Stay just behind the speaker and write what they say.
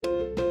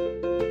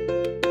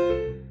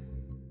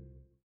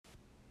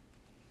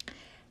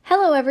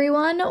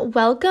everyone.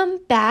 Welcome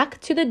back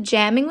to the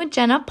Jamming with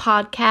Jenna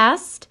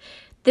podcast.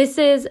 This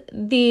is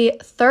the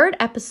third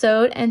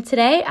episode, and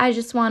today I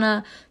just want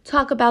to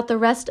talk about the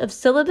rest of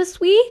syllabus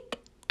week.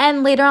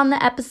 And later on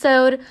the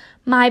episode,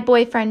 my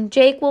boyfriend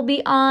Jake will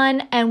be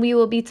on, and we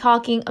will be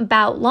talking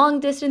about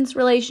long-distance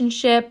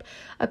relationship,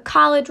 a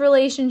college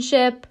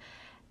relationship,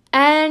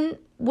 and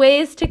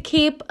ways to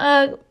keep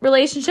a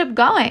relationship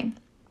going.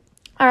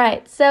 All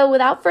right, so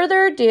without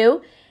further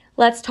ado,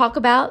 let's talk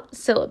about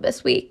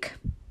syllabus week.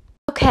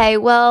 Okay,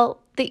 well,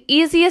 the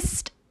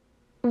easiest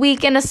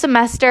week in a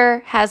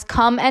semester has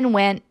come and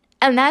went,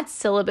 and that's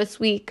syllabus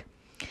week.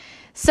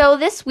 So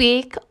this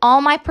week, all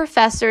my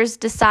professors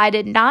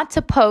decided not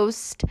to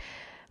post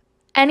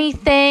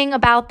anything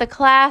about the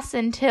class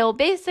until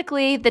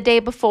basically the day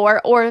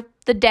before or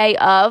the day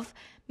of,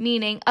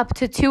 meaning up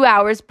to 2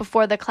 hours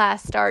before the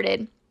class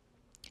started.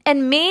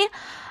 And me,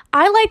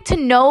 I like to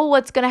know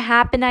what's going to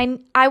happen.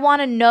 I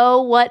want to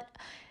know what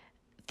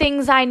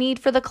things I need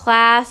for the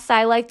class.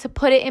 I like to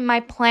put it in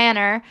my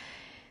planner.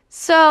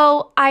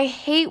 So I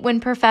hate when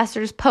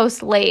professors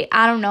post late.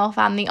 I don't know if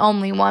I'm the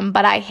only one,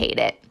 but I hate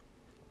it.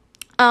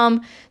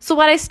 So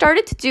what I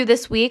started to do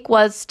this week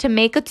was to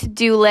make a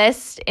to-do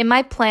list in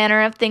my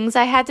planner of things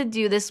I had to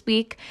do this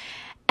week.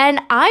 And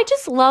I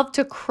just love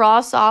to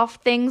cross off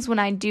things when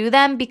I do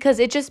them because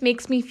it just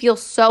makes me feel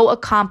so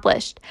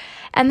accomplished.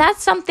 And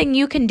that's something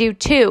you can do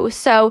too.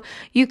 So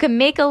you can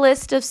make a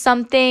list of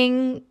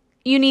something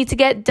you need to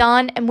get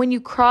done, and when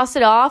you cross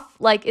it off,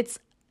 like it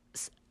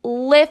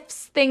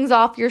lifts things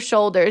off your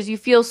shoulders. You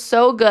feel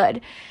so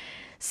good.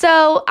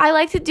 So I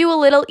like to do a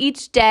little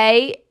each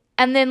day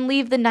and then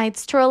leave the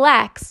nights to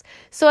relax.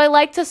 So I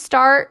like to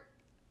start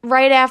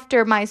right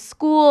after my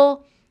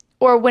school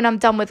or when I'm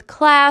done with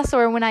class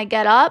or when I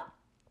get up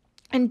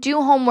and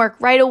do homework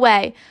right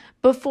away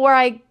before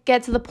I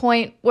get to the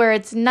point where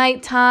it's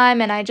nighttime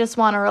and I just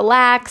want to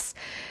relax.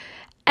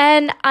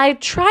 And I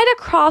try to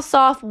cross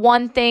off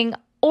one thing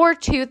or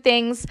two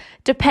things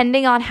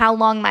depending on how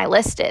long my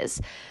list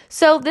is.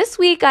 So this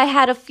week I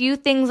had a few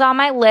things on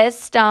my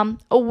list, a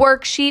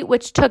worksheet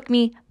which took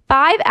me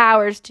 5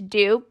 hours to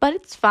do, but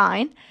it's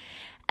fine.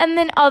 And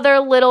then other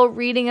little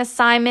reading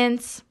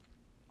assignments.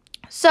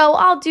 So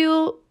I'll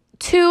do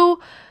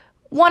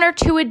one or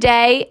two a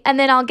day, and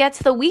then I'll get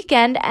to the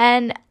weekend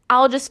and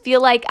I'll just feel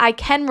like I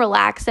can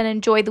relax and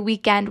enjoy the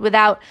weekend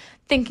without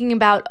thinking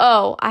about,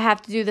 oh, I have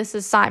to do this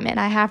assignment,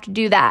 I have to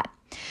do that.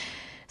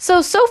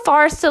 So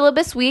far,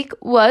 syllabus week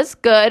was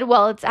good.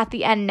 Well, it's at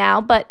the end now,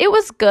 but it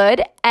was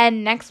good.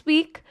 And next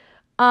week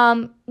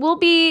will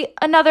be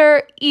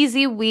another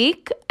easy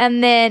week,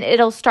 and then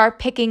it'll start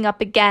picking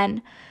up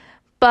again.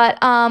 But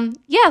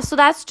so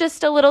that's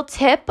just a little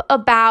tip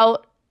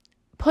about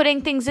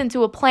putting things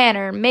into a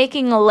planner,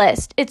 making a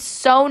list. It's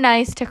so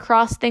nice to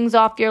cross things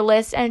off your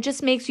list, and it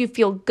just makes you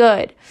feel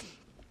good.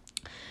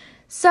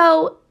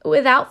 So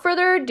without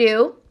further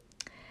ado,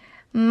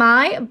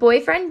 my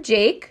boyfriend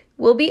Jake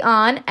will be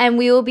on, and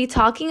we will be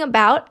talking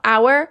about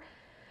our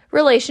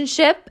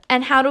relationship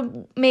and how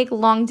to make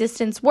long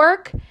distance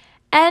work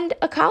and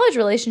a college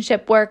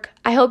relationship work.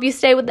 I hope you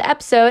stay with the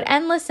episode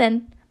and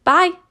listen.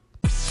 Bye.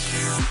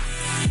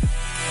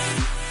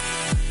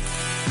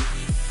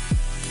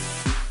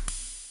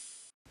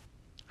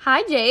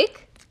 Hi,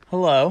 Jake.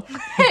 Hello.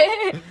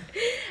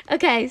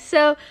 Okay,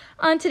 so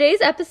on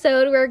today's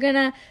episode, we're going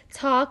to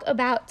talk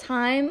about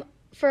time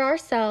for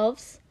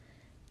ourselves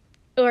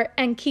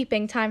and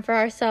keeping time for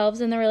ourselves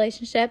in the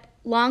relationship,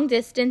 long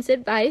distance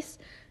advice,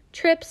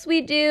 trips we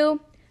do,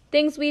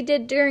 things we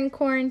did during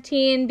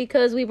quarantine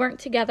because we weren't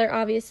together,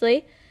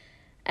 obviously,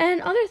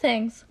 and other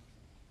things.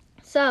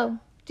 So,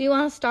 do you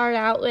want to start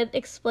out with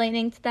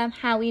explaining to them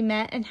how we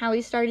met and how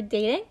we started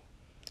dating?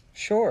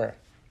 Sure.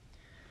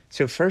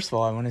 So first of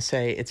all, I want to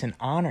say it's an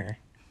honor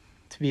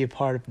to be a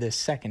part of this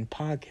second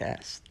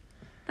podcast.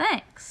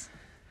 Thanks.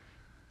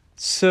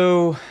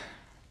 So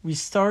we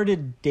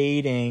started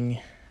dating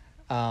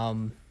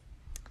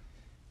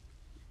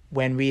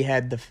when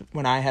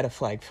I had a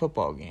flag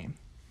football game.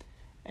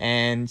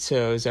 And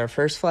so it was our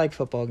first flag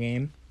football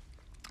game,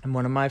 and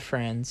one of my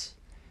friends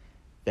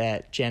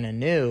that Jenna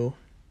knew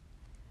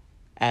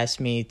asked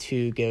me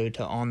to go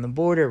to On the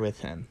Border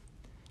with him.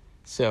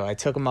 So I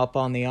took him up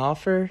on the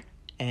offer,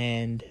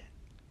 and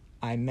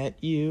I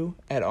met you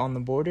at On the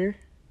Border.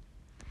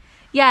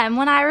 Yeah, and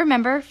when I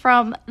remember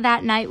from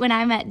that night when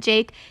I met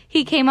Jake,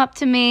 he came up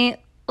to me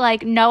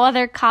like no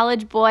other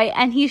college boy,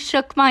 and he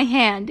shook my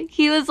hand.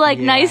 He was like,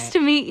 yeah. Nice to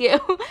meet you.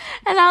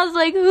 And I was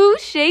like, who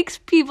shakes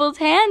people's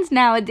hands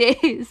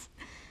nowadays?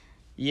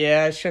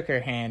 Yeah, I shook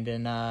her hand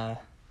and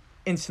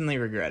instantly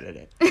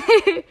regretted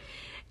it.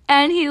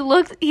 And he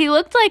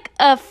looked like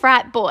a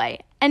frat boy.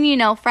 And you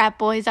know, frat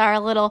boys are a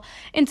little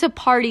into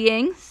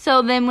partying.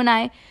 So then when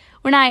I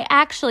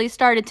actually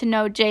started to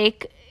know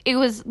Jake, it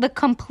was the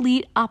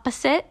complete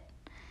opposite.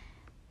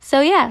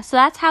 So yeah, so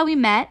that's how we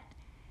met.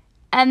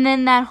 And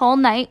then that whole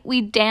night,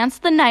 we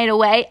danced the night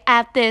away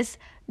at this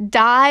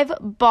dive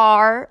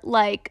bar,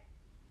 like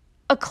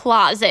a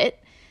closet.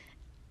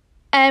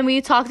 And we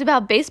talked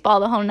about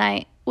baseball the whole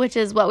night, which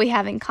is what we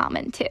have in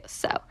common too.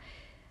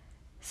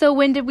 So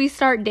when did we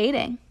start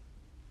dating?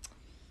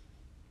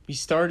 We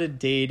started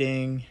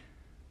dating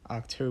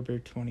October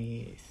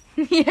 28th.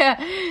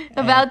 Yeah,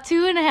 about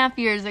 2.5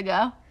 years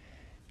ago.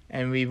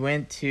 And we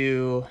went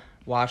to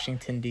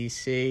Washington,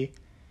 D.C.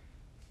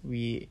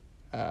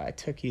 I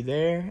took you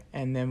there,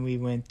 and then we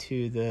went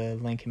to the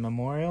Lincoln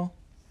Memorial,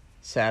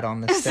 sat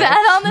on the steps.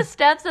 Sat on the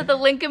steps at the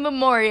Lincoln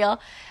Memorial.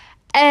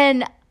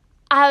 And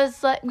I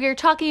was like, we were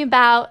talking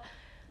about,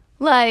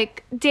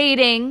 like,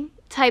 dating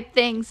type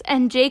things.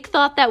 And Jake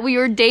thought that we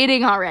were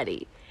dating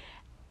already.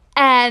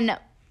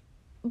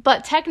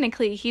 But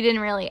technically, he didn't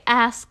really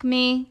ask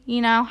me,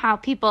 you know, how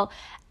people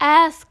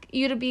ask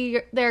you to be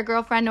their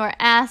girlfriend or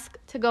ask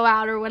to go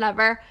out or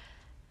whatever.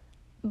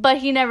 But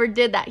he never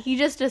did that. He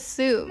just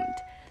assumed.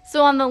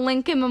 So on the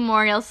Lincoln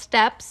Memorial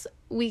steps,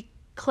 we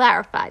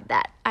clarified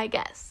that, I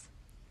guess.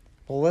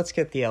 Well, let's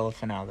get the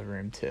elephant out of the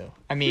room, too.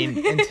 I mean,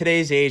 in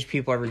today's age,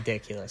 people are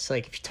ridiculous.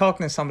 Like, if you're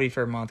talking to somebody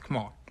for a month, come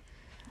on.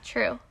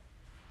 True.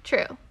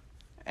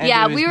 And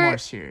yeah, it was more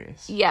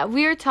serious. Yeah,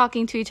 we were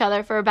talking to each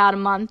other for about a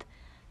month.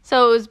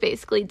 So it was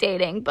basically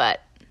dating, but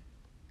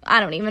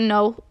I don't even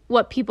know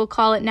what people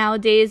call it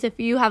nowadays if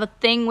you have a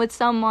thing with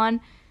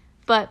someone.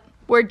 But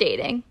we're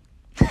dating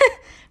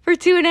for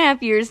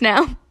 2.5 years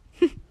now.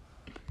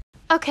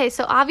 Okay,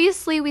 so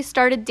obviously we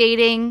started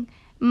dating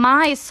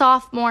my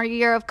sophomore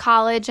year of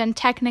college and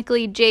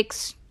technically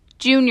Jake's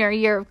junior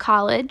year of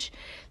college.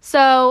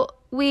 So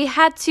we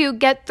had to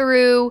get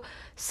through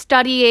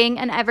studying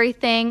and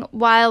everything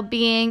while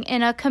being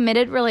in a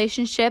committed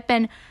relationship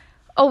and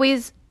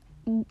always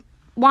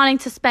wanting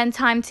to spend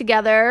time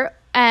together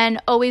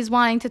and always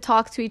wanting to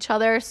talk to each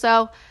other.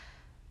 So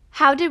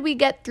how did we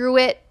get through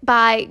it?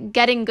 By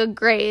getting good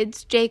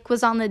grades. Jake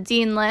was on the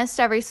dean list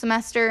every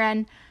semester,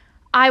 and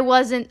I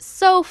wasn't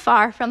so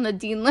far from the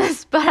dean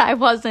list, but I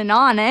wasn't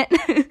on it.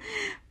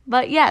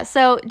 But yeah,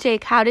 so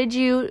Jake, how did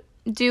you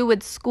do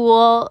with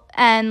school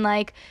and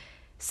like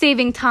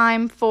saving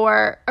time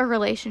for a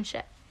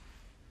relationship?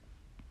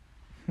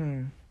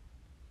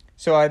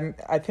 So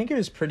I think it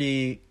was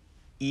pretty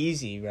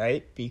easy,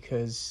 right?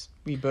 Because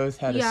we both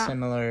had a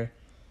similar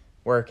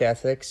work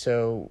ethic,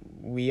 so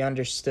we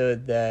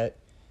understood that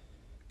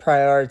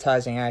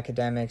prioritizing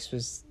academics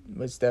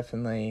was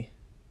definitely,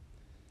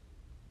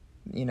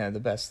 you know, the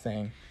best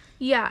thing.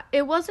 Yeah,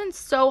 it wasn't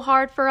so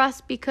hard for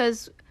us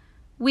because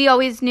we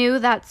always knew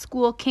that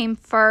school came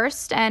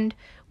first, and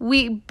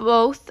we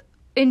both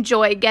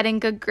enjoy getting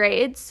good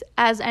grades,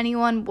 as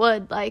anyone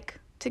would like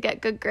to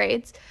get good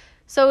grades.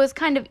 So it was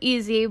kind of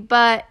easy,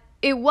 but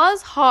it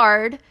was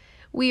hard.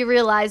 We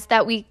realized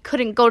that we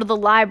couldn't go to the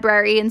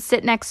library and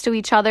sit next to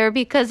each other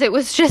because it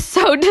was just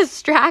so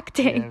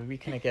distracting. Yeah, we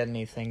couldn't get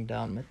anything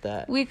done with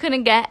that. We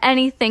couldn't get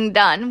anything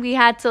done. We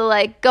had to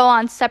like go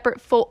on separate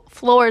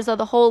floors of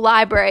the whole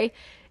library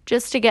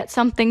just to get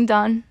something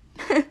done.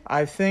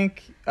 I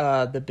think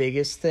the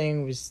biggest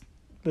thing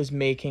was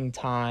making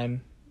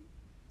time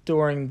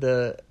during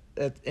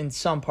in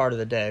some part of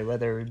the day,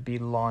 whether it would be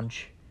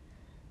lunch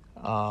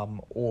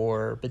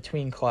or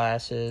between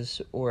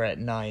classes or at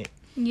night.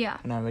 Yeah.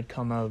 And I would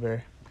come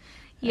over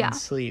and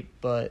sleep.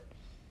 But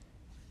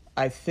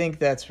I think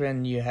that's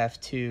when you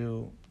have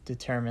to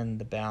determine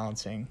the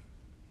balancing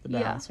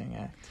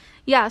act.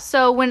 Yeah,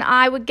 so when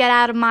I would get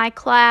out of my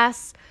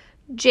class,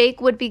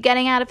 Jake would be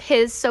getting out of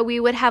his, so we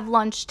would have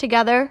lunch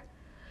together.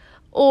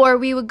 Or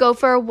we would go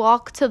for a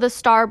walk to the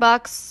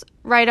Starbucks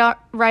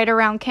right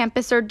around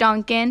campus or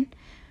Dunkin'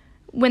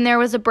 when there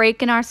was a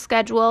break in our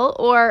schedule.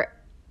 Or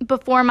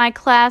before my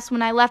class,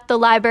 when I left the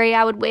library,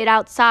 I would wait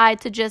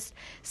outside to just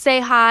say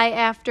hi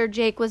after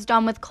Jake was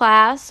done with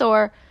class,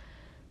 or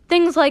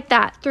things like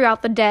that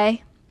throughout the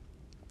day.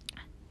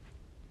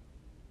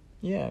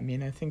 Yeah, I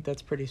mean, I think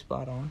that's pretty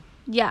spot on.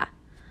 Yeah.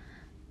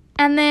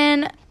 And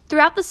then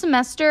throughout the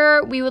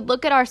semester, we would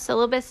look at our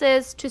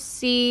syllabuses to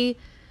see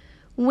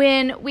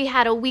when we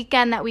had a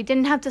weekend that we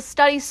didn't have to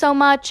study so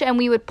much, and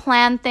we would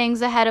plan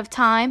things ahead of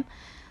time,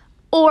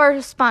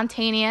 or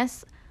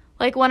spontaneous.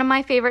 Like, one of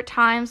my favorite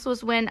times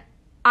was when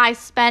I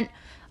spent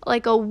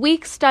like a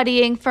week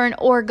studying for an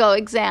Orgo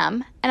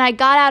exam, and I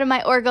got out of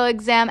my Orgo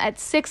exam at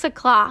 6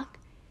 o'clock,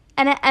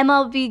 and an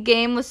MLB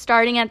game was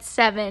starting at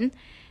 7.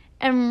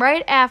 And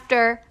right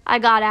after I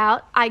got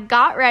out, I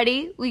got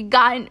ready, we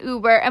got an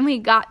Uber, and we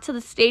got to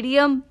the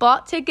stadium,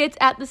 bought tickets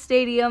at the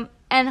stadium,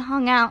 and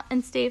hung out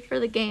and stayed for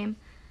the game.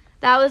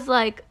 That was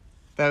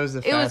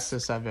the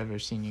fastest I've ever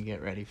seen you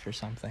get ready for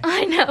something.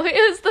 I know,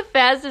 it was the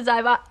fastest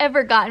I've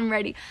ever gotten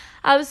ready.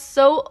 I was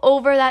so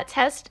over that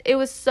test. It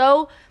was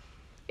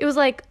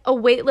like a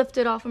weight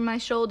lifted off of my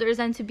shoulders,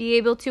 and to be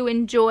able to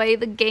enjoy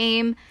the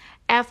game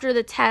after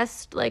the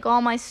test, like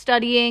all my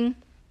studying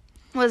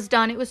was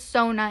done. It was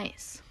so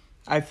nice.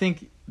 I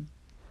think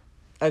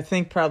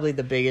probably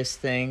the biggest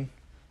thing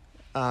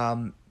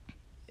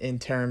in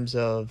terms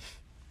of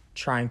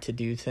trying to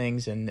do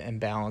things and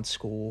balance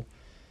school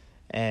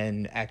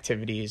and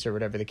activities or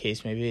whatever the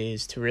case may be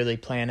is to really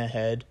plan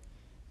ahead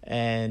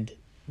and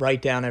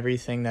write down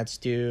everything that's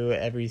due,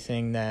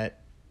 everything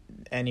that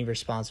any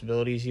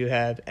responsibilities you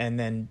have, and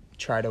then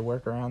try to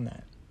work around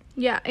that.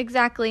 Yeah,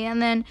 exactly.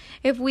 And then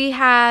if we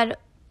had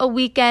a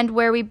weekend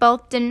where we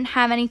both didn't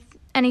have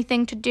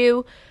anything to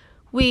do,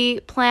 we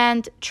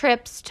planned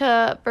trips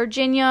to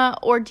Virginia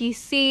or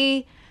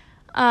DC.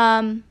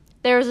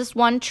 There was this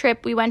one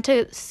trip we went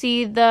to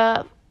see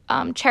the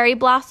cherry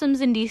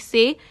blossoms in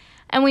DC,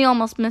 and we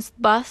almost missed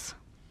the bus.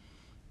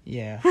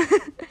 Yeah.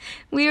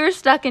 We were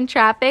stuck in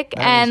traffic,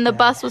 and the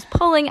bus was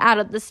pulling out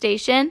of the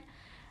station.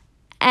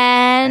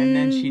 And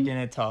then she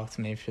didn't talk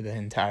to me for the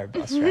entire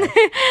bus ride.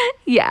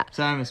 Yeah.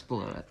 So I almost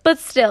blew it. But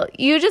still,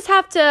 you just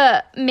have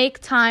to make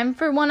time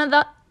for one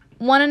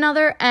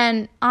another,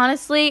 and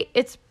honestly,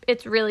 it's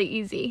really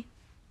easy.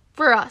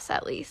 For us,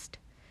 at least.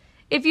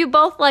 If you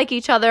both like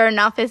each other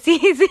enough, it's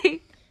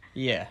easy.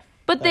 Yeah.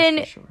 But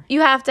then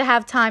you have to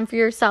have time for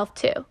yourself,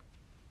 too.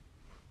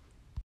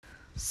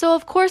 So,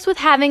 of course, with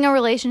having a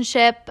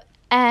relationship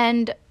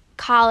and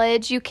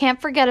college, you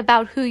can't forget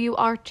about who you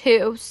are,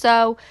 too.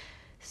 So,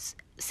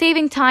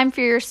 saving time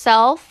for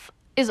yourself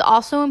is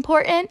also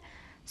important.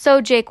 So,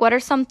 Jake, what are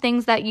some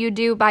things that you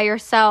do by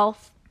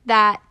yourself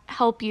that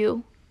help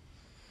you?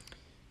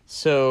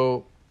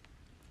 So,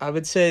 I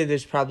would say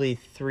there's probably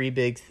 3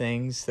 big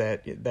things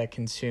that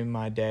consume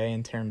my day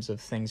in terms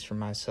of things for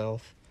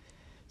myself.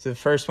 So the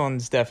first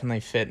one's definitely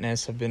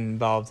fitness. I've been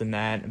involved in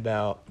that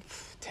about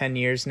 10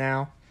 years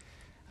now.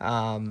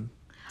 I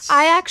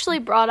actually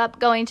brought up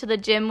going to the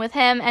gym with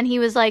him, and he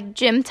was like,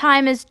 gym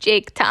time is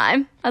Jake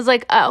time. I was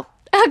like, oh,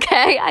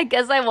 okay, I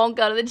guess I won't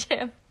go to the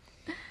gym.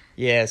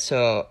 Yeah,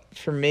 so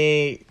for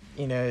me,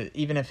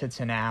 even if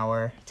it's an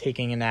hour,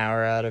 taking an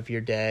hour out of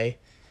your day,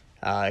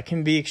 it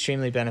can be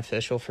extremely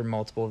beneficial for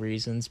multiple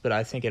reasons, but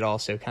I think it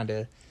also kind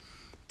of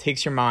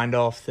takes your mind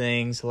off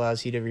things,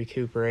 allows you to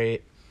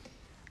recuperate.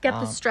 Get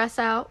the stress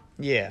out.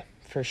 Yeah,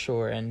 for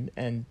sure,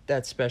 and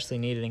that's especially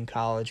needed in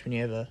college when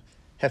you have a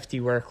hefty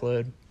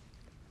workload.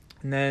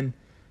 And then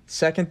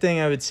second thing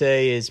I would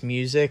say is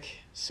music.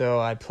 So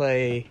I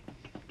play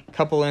a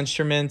couple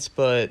instruments,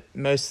 but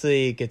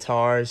mostly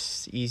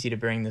guitars, easy to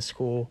bring to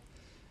school.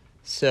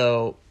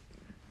 So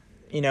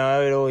I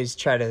would always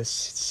try to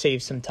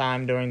save some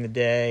time during the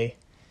day,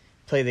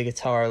 play the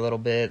guitar a little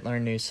bit,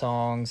 learn new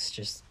songs,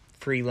 just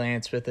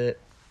freelance with it.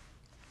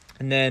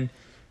 And then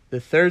the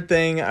third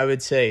thing I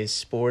would say is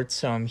sports.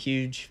 So I'm a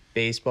huge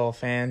baseball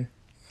fan.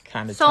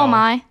 So am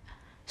I.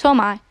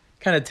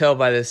 Kind of tell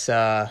by this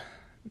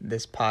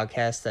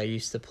podcast I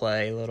used to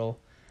play a little.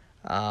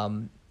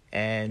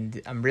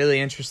 And I'm really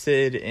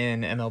interested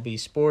in MLB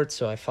sports,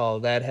 so I follow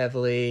that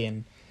heavily,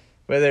 and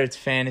whether it's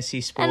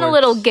fantasy sports. And a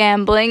little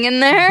gambling in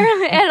there.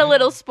 And a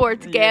little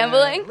sports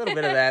gambling. A little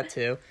bit of that,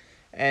 too.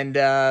 And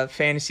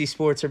fantasy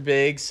sports are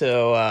big,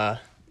 so,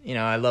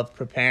 I love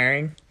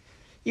preparing.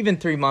 Even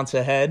 3 months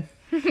ahead.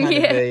 Kind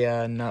of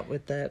a nut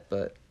with that,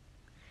 but.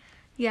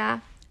 Yeah.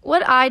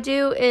 What I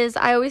do is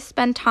I always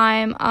spend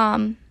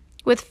time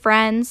with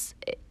friends,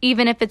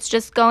 even if it's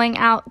just going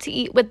out to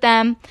eat with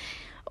them.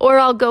 Or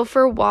I'll go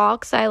for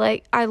walks. I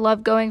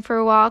love going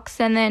for walks.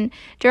 And then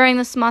during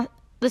the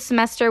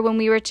semester when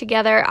we were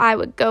together, I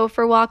would go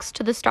for walks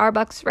to the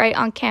Starbucks right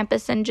on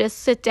campus and just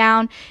sit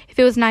down if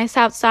it was nice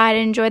outside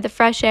and enjoy the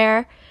fresh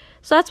air.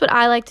 So that's what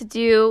I like to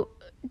do,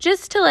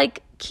 just to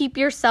keep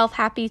yourself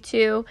happy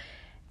too,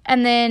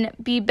 and then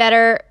be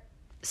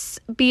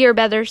your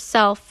better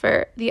self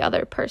for the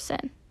other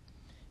person.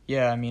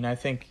 Yeah, I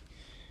think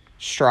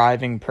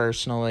striving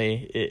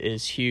personally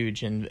is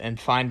huge, and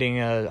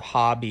finding a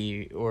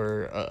hobby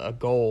or a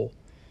goal,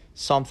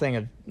 something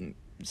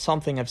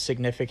of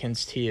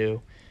significance to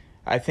you,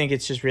 I think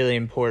it's just really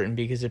important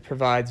because it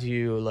provides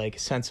you a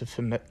sense of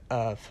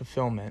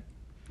fulfillment.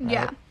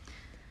 Right?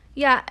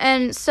 Yeah,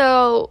 and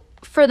so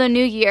for the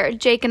new year,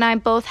 Jake and I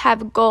both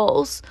have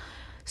goals.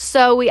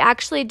 So we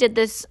actually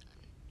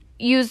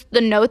use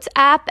the Notes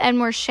app, and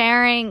we're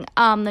sharing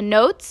the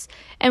notes,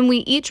 and we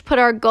each put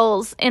our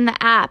goals in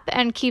the app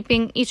and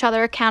keeping each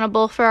other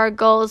accountable for our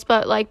goals,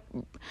 but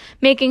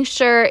making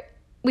sure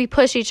we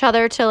push each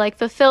other to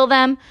fulfill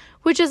them,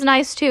 which is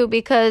nice too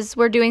because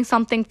we're doing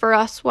something for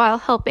us while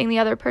helping the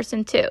other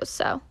person too.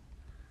 So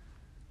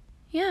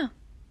yeah.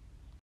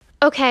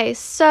 Okay,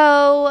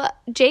 so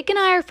Jake and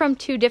I are from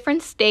 2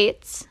 different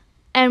states,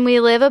 and we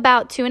live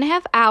about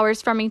 2.5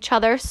 hours from each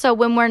other. So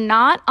when we're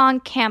not on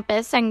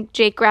campus, and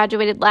Jake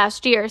graduated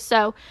last year,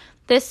 so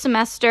this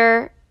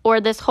semester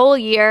or this whole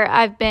year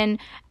I've been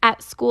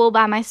at school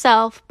by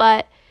myself,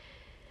 but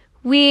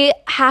we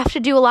have to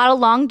do a lot of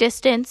long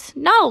distance.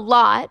 Not a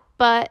lot,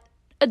 but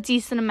a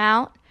decent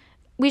amount.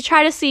 We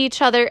try to see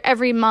each other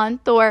every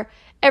month or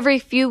every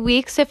few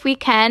weeks if we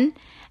can.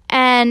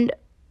 And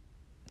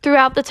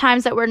throughout the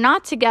times that we're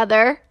not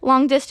together,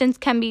 long distance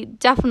can be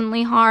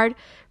definitely hard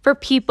for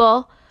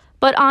people.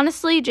 But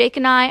honestly, Jake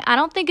and I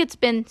don't think it's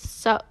been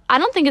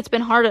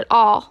hard at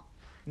all.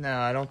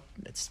 No,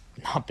 it's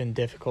not been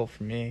difficult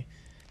for me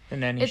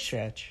in any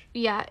stretch.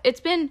 Yeah, it's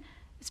been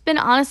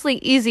honestly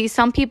easy.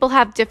 Some people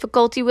have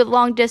difficulty with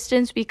long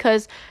distance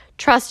because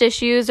trust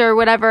issues or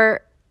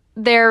whatever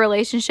their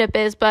relationship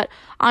is. But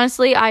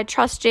honestly, I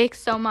trust Jake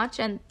so much,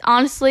 and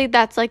honestly,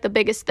 that's like the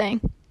biggest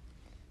thing.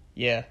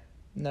 Yeah,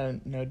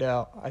 no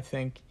doubt. I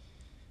think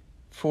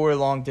for a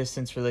long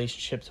distance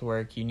relationship to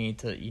work, you need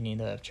to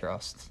have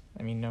trust.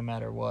 I mean, no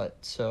matter what.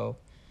 So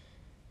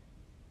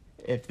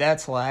if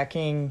that's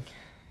lacking,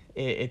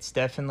 it's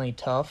definitely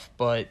tough.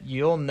 But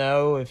you'll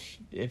know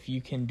if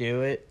you can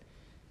do it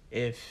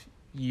if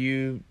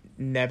you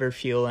never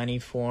feel any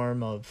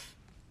form of,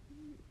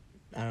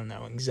 I don't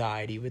know,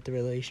 anxiety with the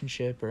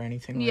relationship or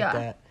anything like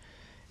that.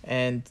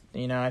 And,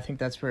 I think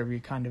that's where we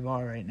kind of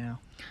are right now.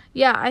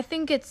 Yeah, I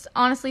think it's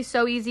honestly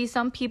so easy.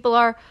 Some people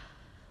are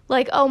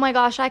like, oh my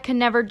gosh, I can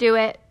never do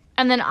it.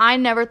 And then I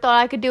never thought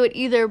I could do it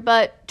either.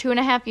 But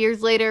 2.5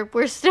 years later,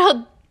 we're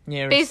still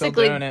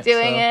basically doing it.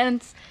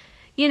 And,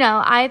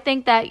 I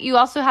think that you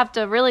also have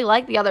to really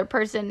like the other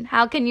person.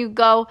 How can you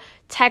go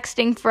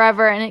texting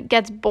forever and it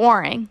gets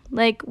boring?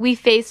 Like, we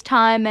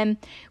FaceTime and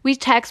we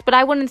text, but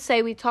I wouldn't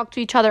say we talk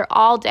to each other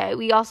all day.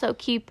 We also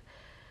keep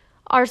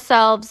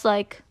ourselves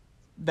like...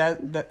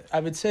 That I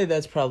would say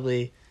that's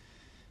probably...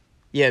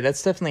 Yeah,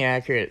 that's definitely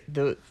accurate.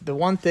 The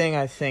one thing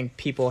I think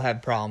people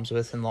have problems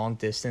with in long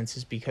distance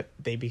is because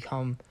they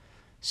become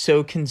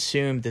so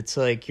consumed. It's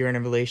like you're in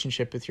a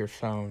relationship with your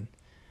phone.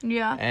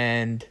 Yeah.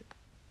 And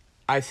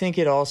I think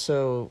it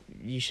also,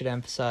 you should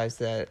emphasize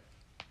that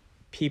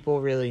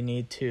people really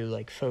need to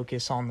like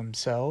focus on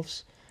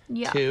themselves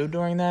too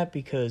during that,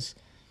 because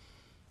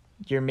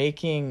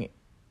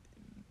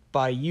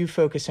by you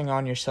focusing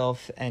on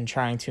yourself and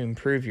trying to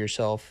improve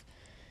yourself,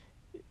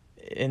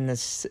 in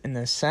this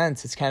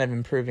sense, it's kind of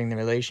improving the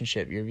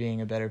relationship. You're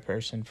being a better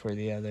person for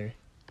the other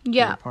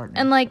partner.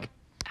 And like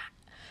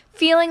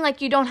feeling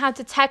like you don't have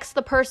to text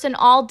the person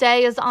all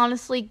day is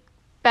honestly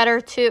better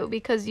too,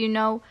 because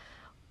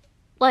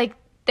like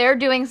they're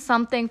doing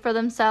something for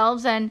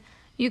themselves and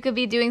you could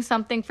be doing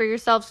something for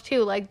yourselves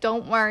too. Like,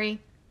 don't worry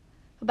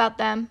about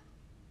them.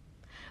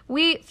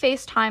 We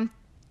FaceTime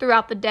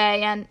throughout the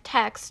day and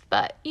text,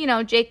 but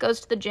Jake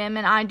goes to the gym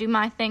and I do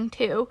my thing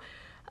too.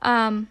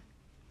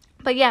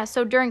 But yeah,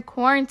 so during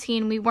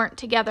quarantine, we weren't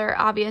together,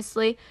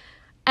 obviously.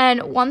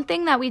 And one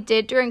thing that we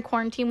did during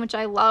quarantine, which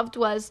I loved,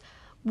 was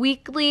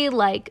weekly,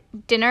 like,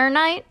 dinner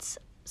nights.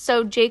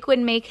 So Jake would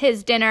make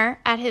his dinner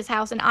at his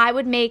house, and I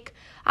would make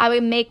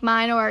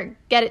mine or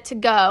get it to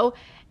go.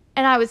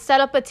 And I would set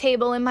up a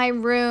table in my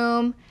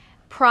room,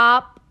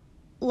 prop,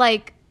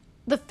 like,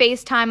 the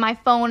FaceTime, my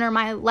phone or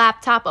my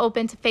laptop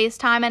open to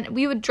FaceTime, and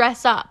we would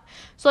dress up.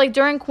 So, like,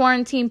 during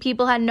quarantine,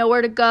 people had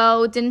nowhere to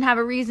go, didn't have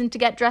a reason to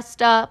get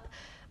dressed up.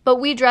 But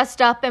we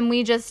dressed up and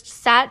we just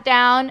sat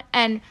down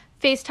and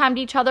FaceTimed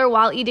each other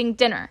while eating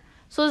dinner.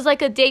 So it was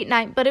like a date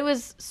night, but it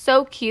was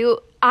so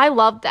cute. I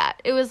loved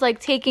that. It was like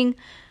taking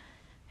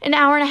an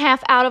hour and a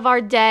half out of our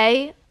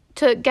day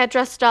to get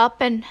dressed up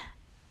and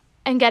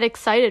get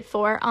excited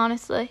for,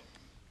 honestly.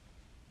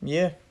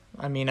 Yeah.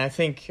 I mean, I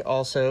think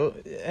also,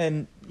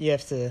 and you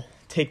have to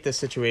take the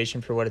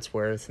situation for what it's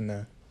worth in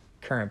the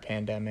current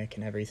pandemic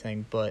and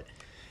everything, but,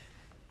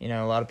 a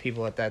lot of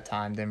people at that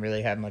time didn't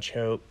really have much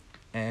hope.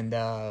 And,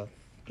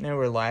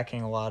 we're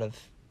lacking a lot of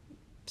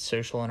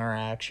social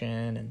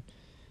interaction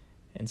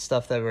and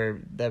stuff that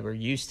we're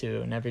used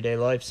to in everyday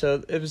life.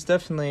 So it was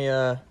definitely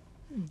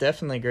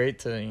great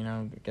to,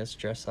 I guess,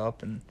 dress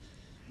up and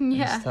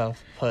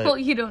stuff. But, well,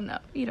 you don't know.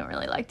 You don't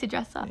really like to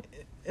dress up.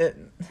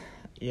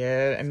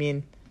 Yeah, I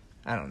mean,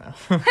 I don't know.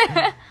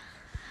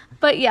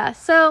 But yeah,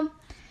 so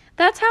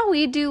that's how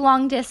we do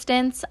long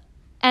distance.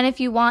 And if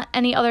you want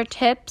any other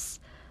tips,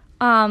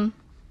 I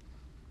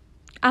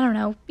don't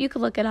know, you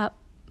could look it up.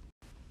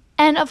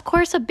 And of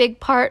course, a big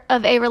part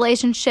of a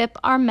relationship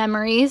are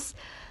memories.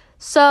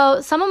 So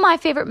some of my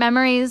favorite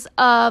memories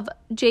of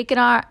Jake and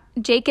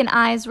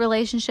I's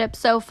relationship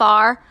so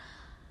far.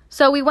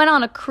 So we went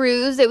on a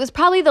cruise. It was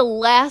probably the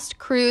last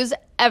cruise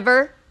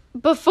ever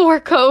before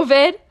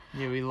COVID.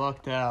 Yeah, we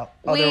lucked out.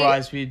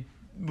 Otherwise, we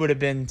would have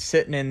been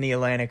sitting in the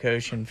Atlantic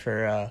Ocean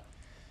for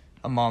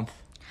a month.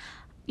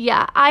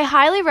 Yeah, I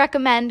highly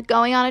recommend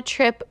going on a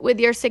trip with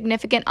your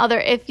significant other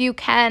if you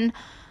can.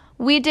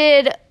 We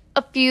did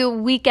a few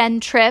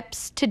weekend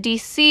trips to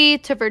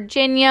DC, to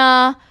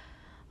Virginia.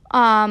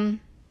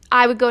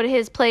 I would go to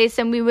his place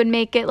and we would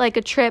make it like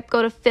a trip,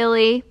 go to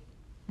Philly,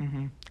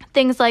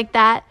 things like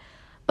that.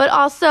 But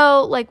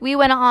also, like, we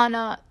went on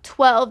a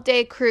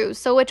 12-day cruise,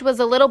 so which was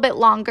a little bit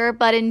longer,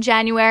 but in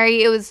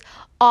January it was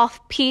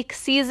off-peak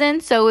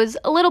season, so it was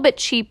a little bit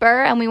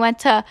cheaper, and we went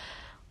to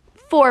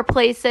 4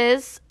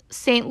 places: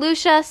 St.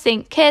 Lucia,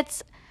 St.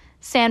 Kitts,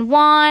 San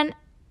Juan,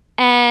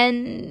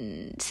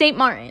 and St.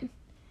 Martin.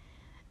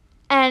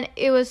 And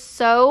it was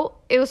so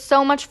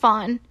much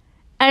fun.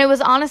 And it was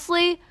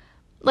honestly,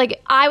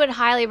 like, I would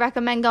highly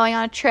recommend going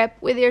on a trip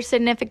with your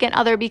significant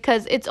other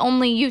because it's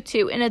only you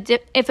two in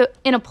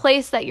a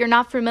place that you're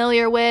not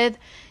familiar with.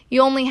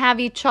 You only have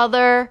each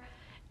other,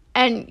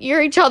 and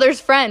you're each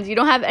other's friends. You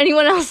don't have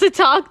anyone else to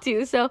talk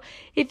to. So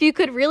if you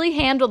could really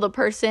handle the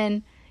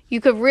person, you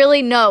could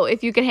really know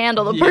if you could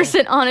handle the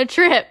person on a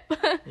trip.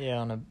 Yeah,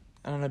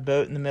 on a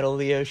boat in the middle of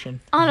the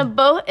ocean. On a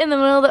boat in the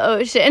middle of the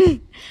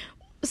ocean.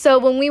 So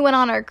when we went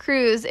on our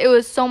cruise, it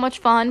was so much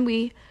fun.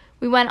 We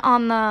went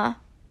on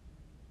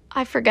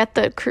I forget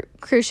the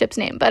cruise ship's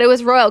name, but it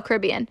was Royal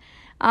Caribbean.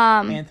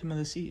 Anthem of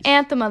the Seas.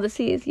 Anthem of the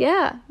Seas,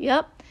 yeah,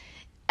 yep.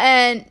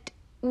 And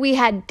we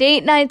had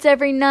date nights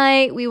every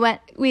night.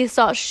 We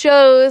saw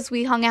shows.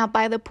 We hung out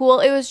by the pool.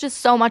 It was just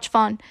so much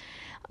fun.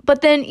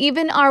 But then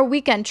even our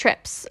weekend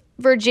trips,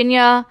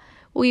 Virginia,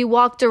 we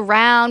walked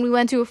around. We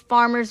went to a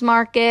farmer's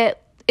market.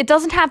 It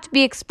doesn't have to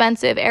be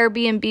expensive.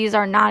 Airbnbs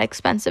are not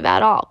expensive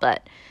at all.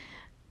 But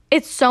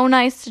it's so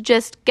nice to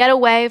just get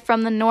away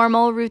from the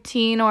normal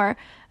routine or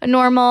a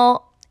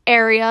normal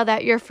area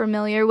that you're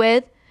familiar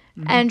with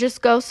and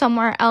just go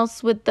somewhere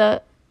else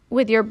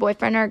with your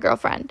boyfriend or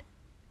girlfriend.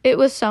 It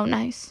was so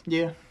nice.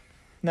 Yeah.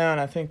 No, and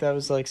I think that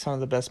was like some of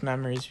the best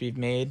memories we've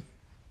made,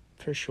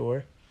 for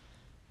sure.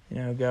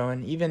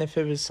 Going, even if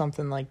it was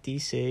something like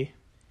DC,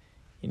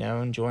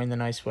 enjoying the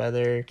nice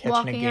weather, catching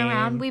Walking a game.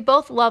 around. We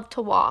both love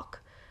to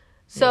walk.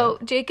 So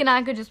Jake and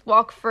I could just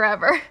walk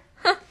forever.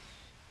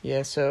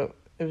 Yeah, so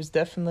it was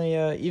definitely,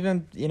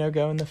 even,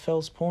 going to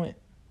Fells Point.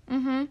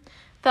 Mm-hmm.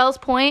 Fells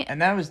Point.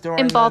 And that was during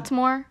in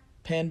Baltimore.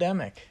 The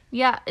pandemic.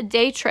 Yeah, a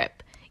day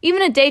trip.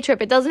 Even a day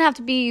trip. It doesn't have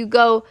to be you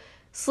go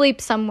sleep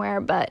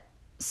somewhere, but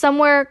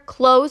somewhere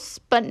close,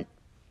 but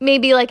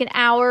maybe like an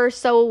hour or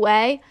so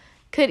away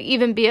could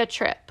even be a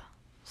trip.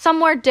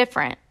 Somewhere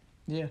different.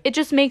 Yeah. It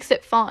just makes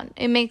it fun.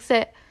 It makes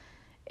it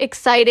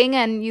exciting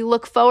and you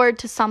look forward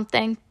to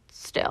something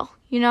still,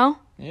 Yeah.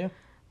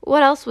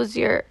 What else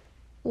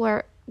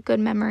were good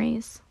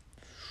memories?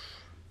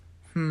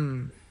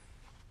 Putting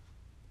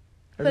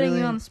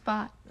you on the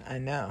spot. I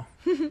know.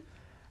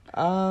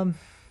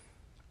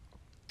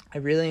 I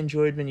really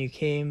enjoyed when you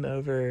came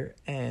over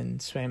and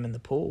swam in the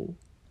pool.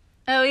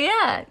 Oh,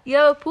 yeah. You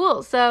have a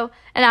pool,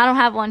 and I don't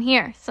have one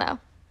here, so.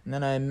 And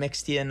then I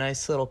mixed you a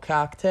nice little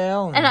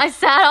cocktail. And I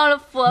sat on a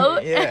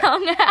float and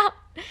hung out.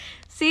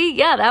 See,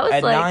 yeah, that was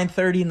at like... At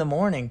 9:30 in the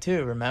morning,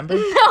 too, remember?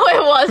 No,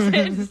 it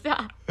wasn't.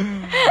 Stop.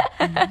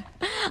 I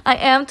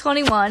am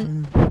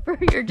 21, for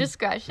your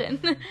discretion.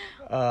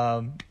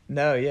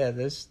 No, yeah,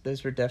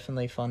 those were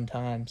definitely fun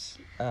times.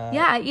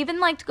 Yeah, I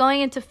even liked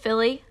going into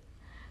Philly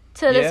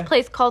to this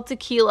place called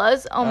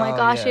Tequila's. Oh my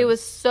gosh, it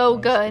was so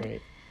good.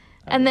 Great.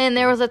 And then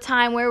there was a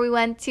time where we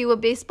went to a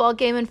baseball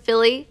game in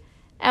Philly,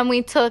 and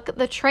we took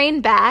the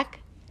train back,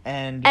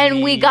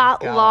 and we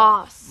got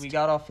lost. We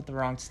got off at the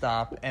wrong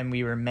stop, and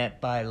we were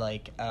met by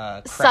like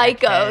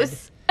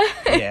psychos.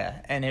 Yeah,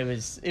 and it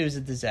was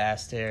a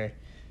disaster.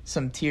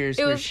 Some tears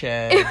were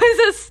shed. It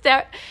was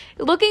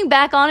looking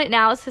back on it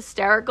now, it's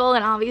hysterical,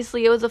 and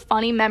obviously it was a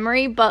funny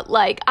memory, but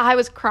like I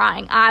was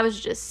crying. I was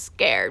just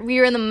scared. We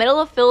were in the middle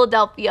of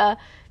Philadelphia,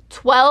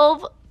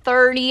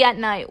 12:30 at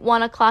night,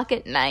 1 o'clock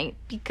at night,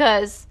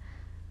 because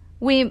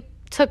we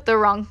took the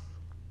wrong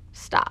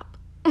stop.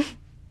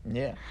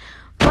 Yeah.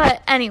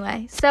 But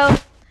anyway, so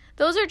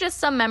those are just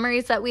some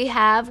memories that we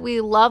have.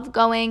 We love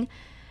going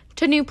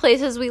to new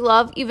places. We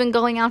love even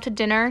going out to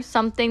dinner,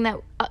 something that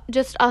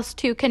just us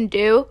two can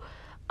do.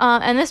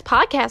 And this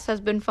podcast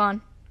has been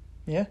fun.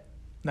 Yeah.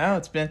 No,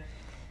 it's been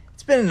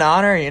an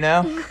honor,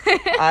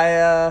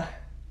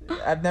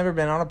 I've never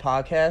been on a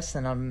podcast,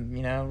 and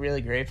I'm,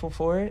 really grateful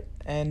for it.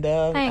 And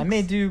I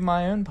may do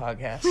my own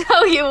podcast.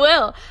 Oh, you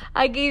will.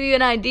 I gave you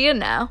an idea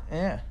now.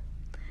 Yeah.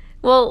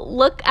 Well,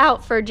 look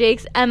out for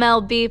Jake's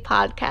MLB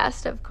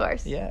podcast, of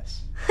course.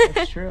 Yes,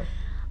 that's true.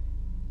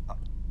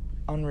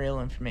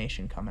 Unreal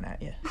information coming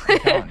at you. I'm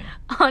telling you.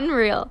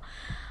 Unreal.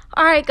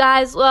 All right,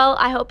 guys. Well,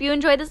 I hope you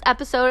enjoyed this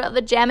episode of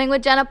the Jamming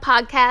with Jenna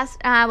podcast,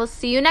 and I will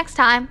see you next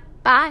time.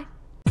 Bye.